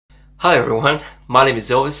Hi everyone, my name is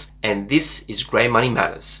Elvis and this is Grey Money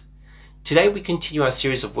Matters. Today we continue our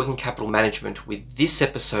series of working capital management with this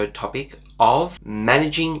episode topic of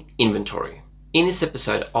managing inventory. In this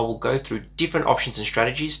episode, I will go through different options and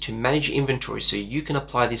strategies to manage inventory so you can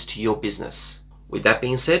apply this to your business. With that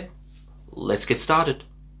being said, let's get started.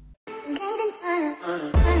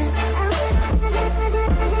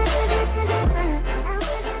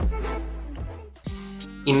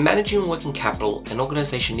 In managing working capital, an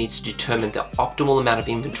organization needs to determine the optimal amount of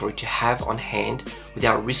inventory to have on hand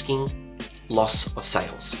without risking loss of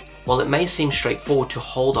sales. While it may seem straightforward to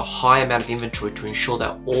hold a high amount of inventory to ensure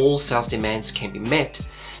that all sales demands can be met,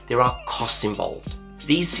 there are costs involved.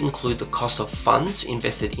 These include the cost of funds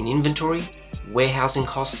invested in inventory, warehousing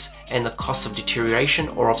costs, and the cost of deterioration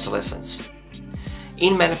or obsolescence.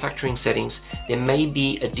 In manufacturing settings, there may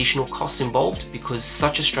be additional costs involved because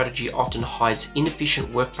such a strategy often hides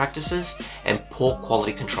inefficient work practices and poor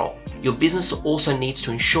quality control. Your business also needs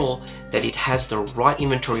to ensure that it has the right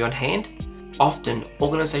inventory on hand. Often,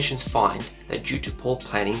 organizations find that due to poor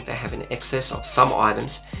planning, they have an excess of some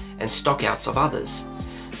items and stockouts of others.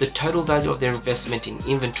 The total value of their investment in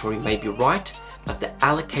inventory may be right, but the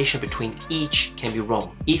allocation between each can be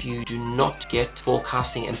wrong if you do not get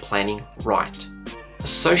forecasting and planning right.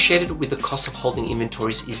 Associated with the cost of holding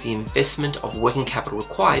inventories is the investment of working capital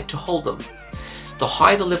required to hold them. The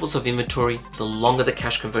higher the levels of inventory, the longer the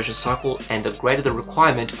cash conversion cycle and the greater the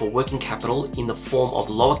requirement for working capital in the form of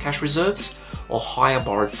lower cash reserves or higher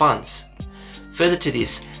borrowed funds. Further to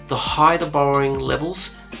this, the higher the borrowing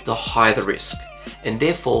levels, the higher the risk, and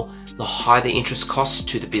therefore the higher the interest costs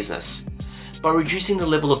to the business. By reducing the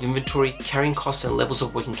level of inventory, carrying costs and levels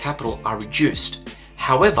of working capital are reduced.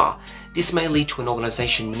 However, this may lead to an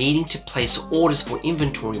organization needing to place orders for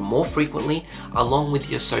inventory more frequently, along with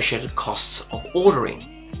the associated costs of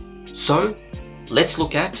ordering. So, let's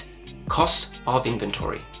look at cost of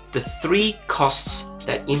inventory. The three costs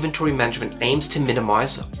that inventory management aims to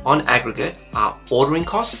minimize on aggregate are ordering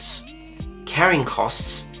costs, carrying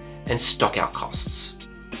costs, and stockout costs.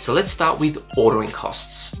 So let's start with ordering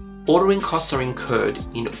costs. Ordering costs are incurred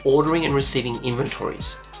in ordering and receiving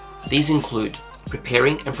inventories. These include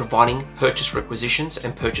preparing and providing purchase requisitions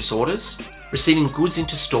and purchase orders, receiving goods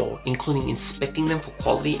into store, including inspecting them for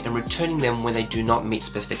quality and returning them when they do not meet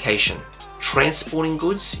specification, transporting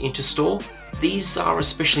goods into store. These are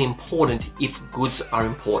especially important if goods are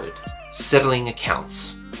imported, settling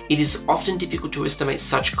accounts. It is often difficult to estimate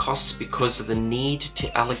such costs because of the need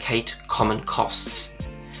to allocate common costs.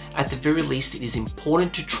 At the very least, it is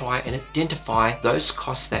important to try and identify those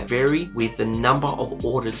costs that vary with the number of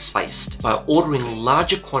orders placed. By ordering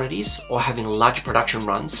larger quantities or having larger production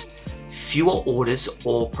runs, fewer orders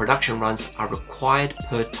or production runs are required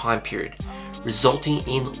per time period, resulting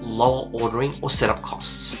in lower ordering or setup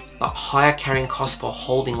costs, but higher carrying costs for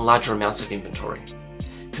holding larger amounts of inventory.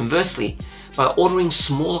 Conversely, by ordering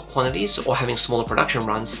smaller quantities or having smaller production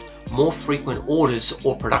runs, more frequent orders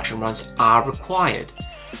or production runs are required,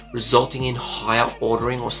 resulting in higher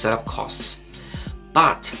ordering or setup costs,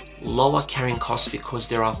 but lower carrying costs because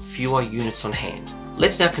there are fewer units on hand.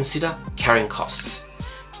 Let's now consider carrying costs.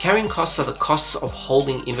 Carrying costs are the costs of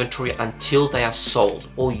holding inventory until they are sold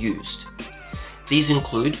or used. These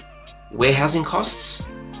include warehousing costs,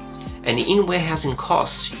 and in warehousing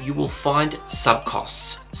costs you will find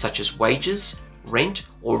sub-costs such as wages, rent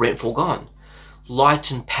or rent foregone,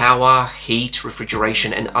 light and power, heat,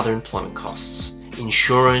 refrigeration and other employment costs,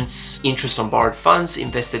 insurance, interest on borrowed funds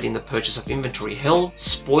invested in the purchase of inventory held,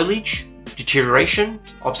 spoilage, deterioration,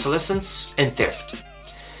 obsolescence, and theft.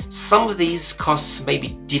 Some of these costs may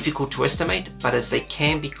be difficult to estimate, but as they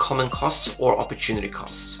can be common costs or opportunity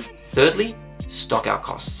costs. Thirdly, stockout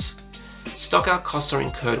costs. Stockout costs are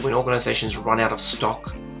incurred when organizations run out of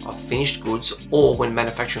stock of finished goods or when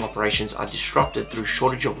manufacturing operations are disrupted through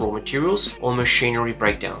shortage of raw materials or machinery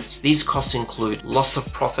breakdowns. These costs include loss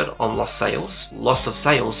of profit on lost sales, loss of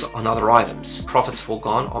sales on other items, profits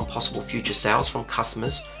foregone on possible future sales from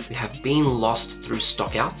customers who have been lost through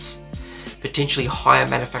stockouts, potentially higher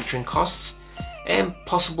manufacturing costs, and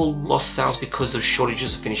possible lost sales because of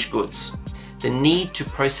shortages of finished goods. The need to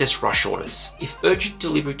process rush orders. If urgent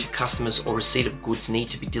delivery to customers or receipt of goods need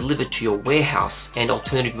to be delivered to your warehouse and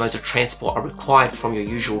alternative modes of transport are required from your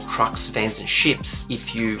usual trucks, vans and ships,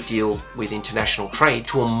 if you deal with international trade,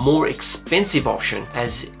 to a more expensive option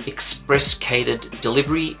as express catered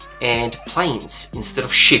delivery and planes instead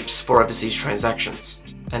of ships for overseas transactions.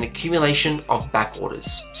 An accumulation of back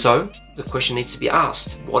orders. So the question needs to be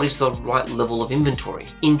asked, what is the right level of inventory?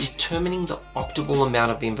 In determining the optimal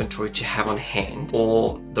amount of inventory to have on hand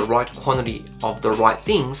or the right quantity of the right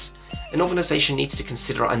things, An organization needs to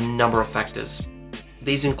consider a number of factors.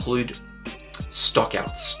 These include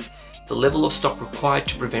stockouts, the level of stock required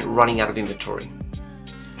to prevent running out of inventory.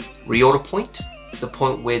 Reorder point, the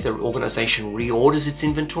point where the organization reorders its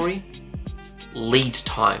inventory. Lead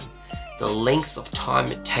time, the length of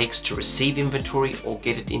time it takes to receive inventory or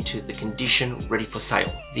get it into the condition ready for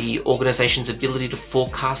sale. The organization's ability to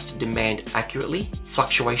forecast demand accurately,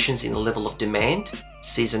 fluctuations in the level of demand,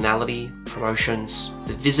 seasonality, promotions,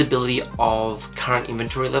 the visibility of current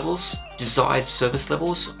inventory levels, desired service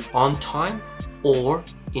levels on time or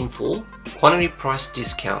in full, quantity price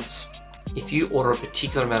discounts. If you order a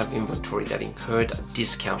particular amount of inventory that incurred a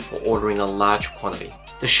discount for ordering a large quantity,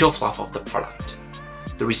 the shelf life of the product,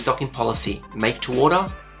 the restocking policy, make to order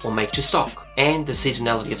or make to stock, and the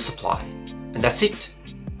seasonality of supply. And that's it.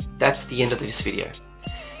 That's the end of this video.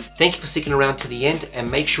 Thank you for sticking around to the end, and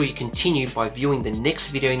make sure you continue by viewing the next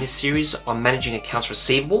video in this series on managing accounts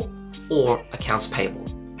receivable or accounts payable.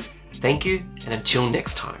 Thank you, and until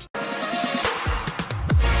next time.